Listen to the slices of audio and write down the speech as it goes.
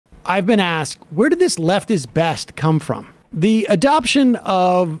I've been asked, where did this left is best come from? The adoption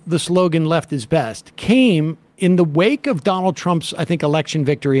of the slogan left is best came in the wake of Donald Trump's, I think, election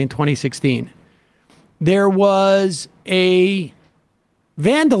victory in 2016. There was a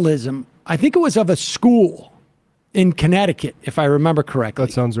vandalism, I think it was of a school in Connecticut, if I remember correctly.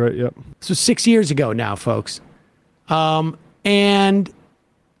 That sounds right, yep. So 6 years ago now, folks. And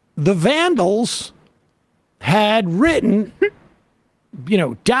the vandals had written,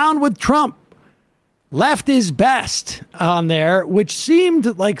 down with Trump, left is best on there, which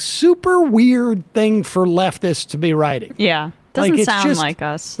seemed like super weird thing for leftists to be writing. Yeah. Doesn't sound like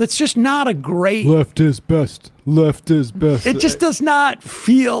us. It's just not a great... Left is best. Left is best. It just does not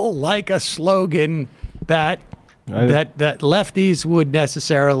feel like a slogan that lefties would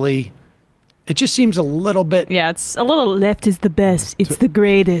necessarily... It just seems a little bit... Yeah, it's a little left is the best. It's the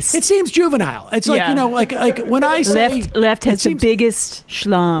greatest. It seems juvenile. It's like, like when I say... Left has the biggest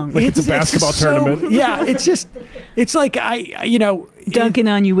schlong. Like it's a basketball tournament. Yeah, it's like dunking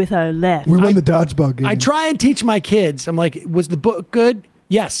on you with our left. We won the dodgeball game. I try and teach my kids. I'm like, was the book good?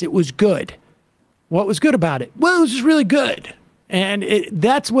 Yes, it was good. What was good about it? Well, it was just really good. And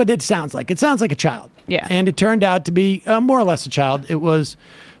that's what it sounds like. It sounds like a child. Yeah. And it turned out to be more or less a child. It was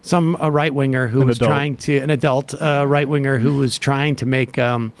some right-winger who was trying to, an adult right-winger who was trying to make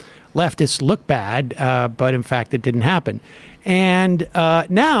leftists look bad, but in fact it didn't happen. And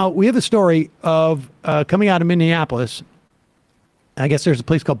now we have a story of coming out of Minneapolis. I guess there's a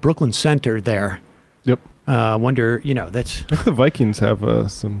place called Brooklyn Center there. Yep. Wonder, that's... The Vikings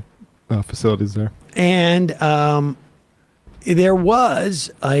have some facilities there. And there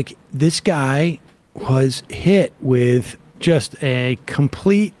was, this guy was hit with just a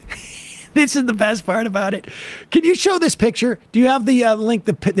complete... This is the best part about it. Can you show this picture? Do you have the link?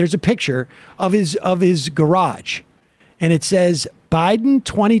 There's a picture of his garage. And it says, Biden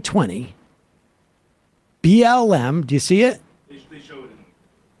 2020, BLM. Do you see it? They show it.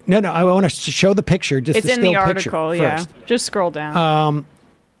 No, I want to show the picture. It's in the article, yeah. Just scroll down.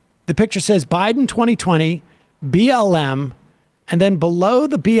 The picture says Biden 2020, BLM, and then below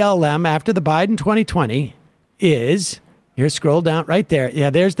the BLM, after the Biden 2020, is, here, scroll down right there.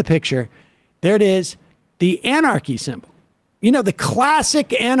 Yeah, there's the picture. There it is, the anarchy symbol. The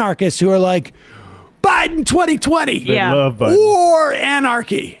classic anarchists who are like, Biden 2020, yeah, love Biden. Or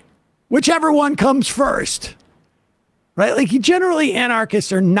anarchy, whichever one comes first. Right? Like, generally,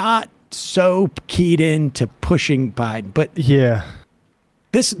 anarchists are not so keyed into pushing Biden, but yeah,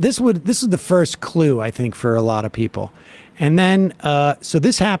 this is the first clue, I think, for a lot of people. And then, so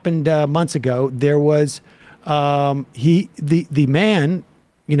this happened months ago. There was the man,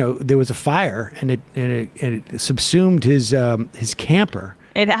 there was a fire, and it subsumed his camper.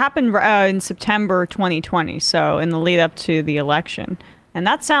 It happened in September 2020, so in the lead up to the election. And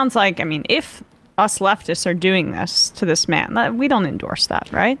that sounds like, if us leftists are doing this to this man, we don't endorse that,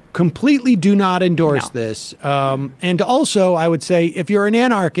 right? Completely do not endorse this. And also, I would say, if you're an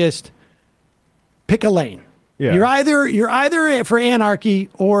anarchist, pick a lane. Yeah. You're either for anarchy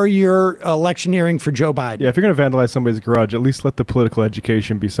or you're electioneering for Joe Biden. Yeah, if you're going to vandalize somebody's garage, at least let the political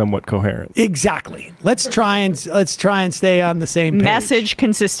education be somewhat coherent. Exactly. Let's try and stay on the same page. Message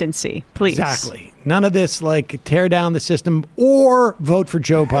consistency, please. Exactly. None of this tear down the system or vote for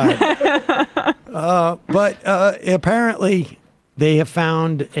Joe Biden. But apparently they have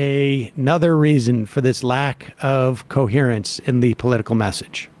found another reason for this lack of coherence in the political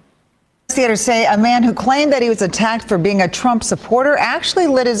message. Investigators say a man who claimed that he was attacked for being a Trump supporter actually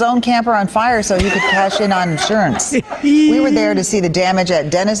lit his own camper on fire so he could cash in on insurance. We were there to see the damage at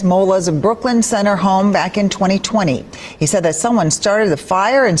Denis Molla's Brooklyn Center home back in 2020. He said that someone started the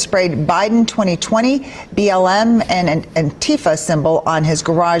fire and sprayed Biden 2020, BLM, and an Antifa symbol on his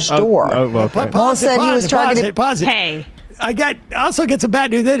garage door. Molla said he was targeted. Pause it. Hey. I also get some bad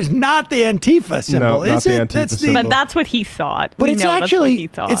news. That is not the Antifa symbol, no, is not it? The Antifa symbol. But that's what he thought. But it's actually,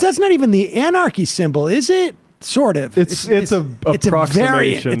 that's not even the anarchy symbol, is it? Sort of. It's a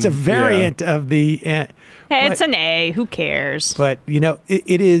approximation. It's a variant of the. Hey, it's an A. Who cares? But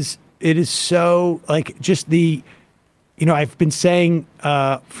it is so just the. I've been saying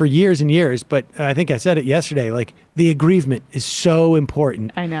for years and years, but I think I said it yesterday. The aggrievement is so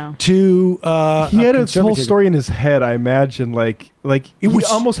important. I know. To he had his whole story in his head. I imagine, he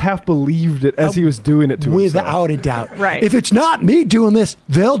almost half believed it as he was doing it to himself. Without a doubt. Right. If it's not me doing this,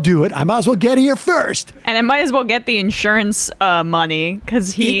 they'll do it. I might as well get here first. And I might as well get the insurance money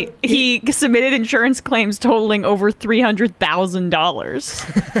because he submitted insurance claims totaling over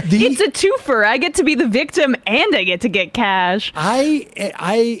 $300,000. It's a twofer. I get to be the victim and I get to get cash. I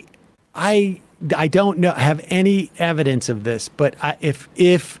I don't know, have any evidence of this, but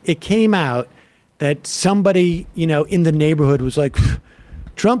if it came out that somebody, you know, in the neighborhood was like,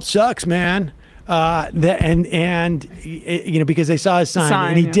 Trump sucks, man, and you know, because they saw his sign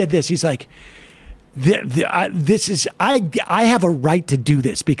and he did this, he's like, this is I have a right to do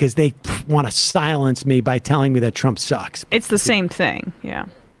this because they want to silence me by telling me that Trump sucks. It's the same thing. Yeah.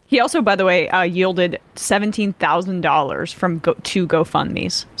 He also, by the way, yielded $17,000 from two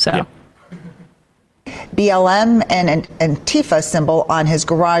GoFundMes. So. Yeah. BLM and an Antifa symbol on his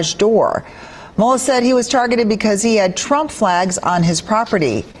garage door. Molla said he was targeted because he had Trump flags on his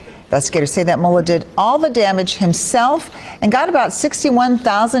property. Investigators say that Molla did all the damage himself and got about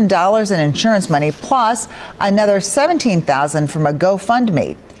 $61,000 in insurance money, plus another $17,000 from a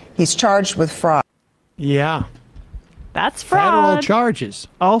GoFundMe. He's charged with fraud. Yeah. That's fraud. Federal charges.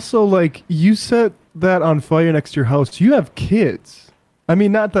 Also, like, you set that on fire next to your house. You have kids. I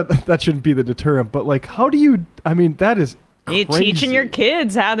mean, not that shouldn't be the deterrent, but like, how do you, I mean, that is crazy. You're teaching your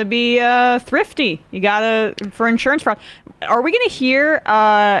kids how to be thrifty. You gotta, for insurance fraud. Are we gonna hear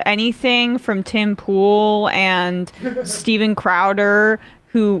anything from Tim Pool and Steven Crowder,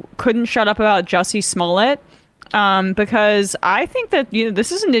 who couldn't shut up about Jussie Smollett? Because I think that, you know,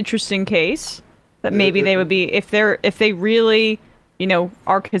 this is an interesting case that maybe they would be, if they really, you know,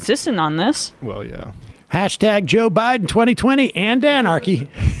 are consistent on this. Well, yeah. Hashtag Joe Biden 2020 and anarchy.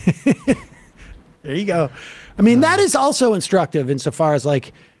 There you go. I mean, that is also instructive insofar as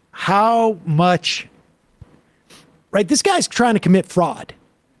like how much, right? This guy's trying to commit fraud,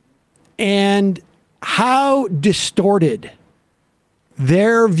 and how distorted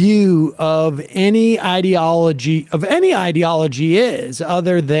their view of any ideology is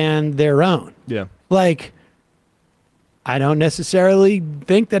other than their own. Yeah. Like, I don't necessarily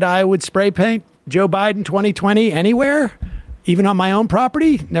think that I would spray paint Joe Biden 2020 anywhere, even on my own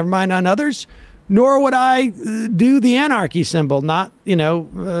property, never mind on others, nor would I do the anarchy symbol, not, you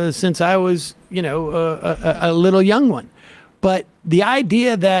know, since I was, you know, a little young one. But the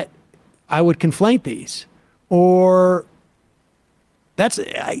idea that I would conflate these, or that's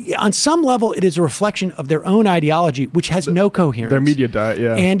on some level, it is a reflection of their own ideology, which has no coherence. Their media diet,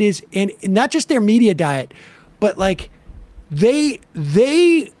 yeah. And not just their media diet, but like they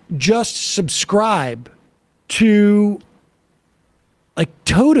just subscribe to like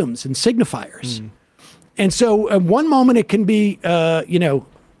totems and signifiers. And so at one moment it can be, you know,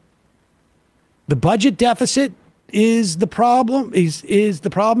 the budget deficit is the problem, is the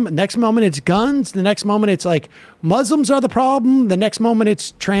problem. Next moment it's guns. The next moment it's like Muslims are the problem. The next moment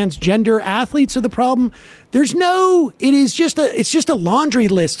it's transgender athletes are the problem. There's no, it's just a laundry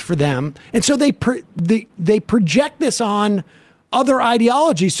list for them. And so they project this on other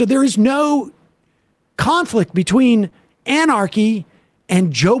ideologies. So there is no conflict between anarchy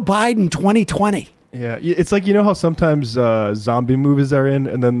and Joe Biden 2020. Yeah, it's like, you know how sometimes zombie movies are in,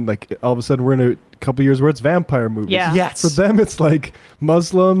 and then like all of a sudden we're in a couple years where it's vampire movies. Yeah. Yes. For them, it's like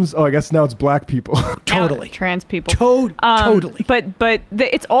Muslims. Oh, I guess now it's black people. Totally. Trans people. Totally. But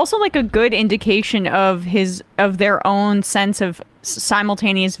it's also like a good indication of their own sense of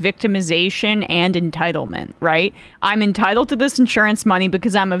simultaneous victimization and entitlement, right? I'm entitled to this insurance money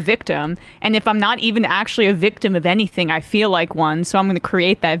because I'm a victim, and if I'm not even actually a victim of anything, I feel like one, so I'm going to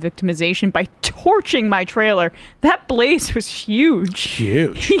create that victimization by torching my trailer. That blaze was huge.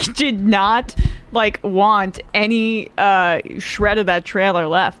 He did not like want any shred of that trailer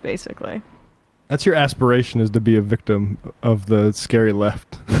left, basically. That's your aspiration, is to be a victim of the scary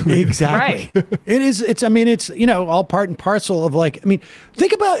left. Exactly. Right. It's, I mean, it's, you know, all part and parcel of like, I mean,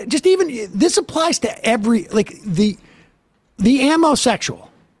 think about just even, this applies to every, like the amosexual.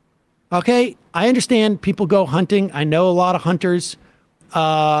 Okay. I understand people go hunting. I know a lot of hunters.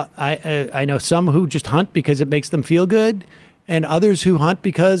 I know some who just hunt because it makes them feel good, and others who hunt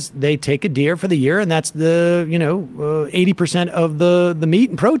because they take a deer for the year, and that's the, you know, 80% of the meat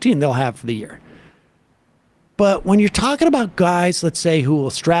and protein they'll have for the year. But when you're talking about guys, let's say, who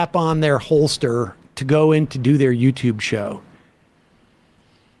will strap on their holster to go in to do their YouTube show,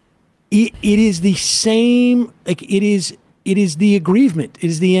 it is the same, like it is the aggrievement, it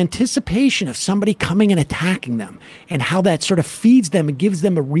is the anticipation of somebody coming and attacking them, and how that sort of feeds them and gives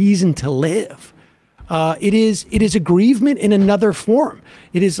them a reason to live. It is aggrievement in another form.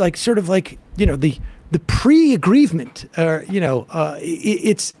 It is like sort of like, you know, the pre-aggrievement, you know,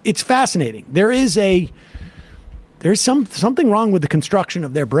 it's fascinating. There's something wrong with the construction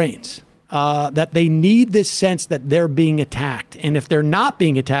of their brains, that they need this sense that they're being attacked. And if they're not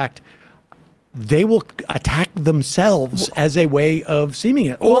being attacked, they will attack themselves as a way of seeming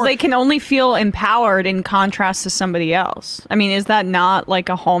it. Or well, they can only feel empowered in contrast to somebody else. I mean, is that not like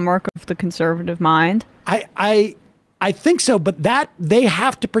a hallmark of the conservative mind? I think so, but that they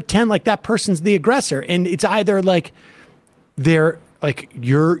have to pretend like that person's the aggressor, and it's either like they're like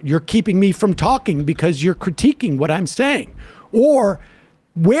you're keeping me from talking because you're critiquing what I'm saying, or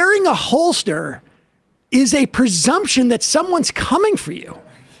wearing a holster is a presumption that someone's coming for you.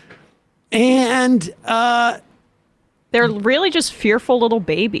 And they're really just fearful little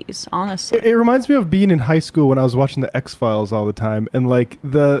babies, honestly. It reminds me of being in high school when I was watching the X-Files all the time, and like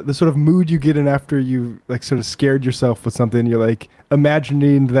the sort of mood you get in after you like sort of scared yourself with something. You're like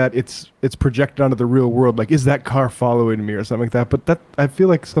imagining that it's projected onto the real world. Like, is that car following me or something like that? But that I feel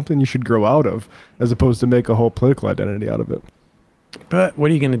like something you should grow out of, as opposed to make a whole political identity out of it. But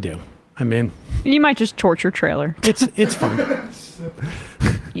what are you going to do? I mean, you might just torch your trailer. It's fun.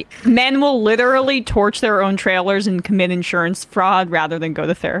 Men will literally torch their own trailers and commit insurance fraud rather than go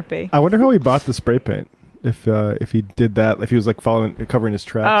to therapy. I wonder how he bought the spray paint. If he did that, if he was like covering his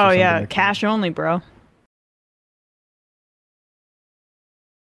tracks. Oh or yeah, like cash only, bro.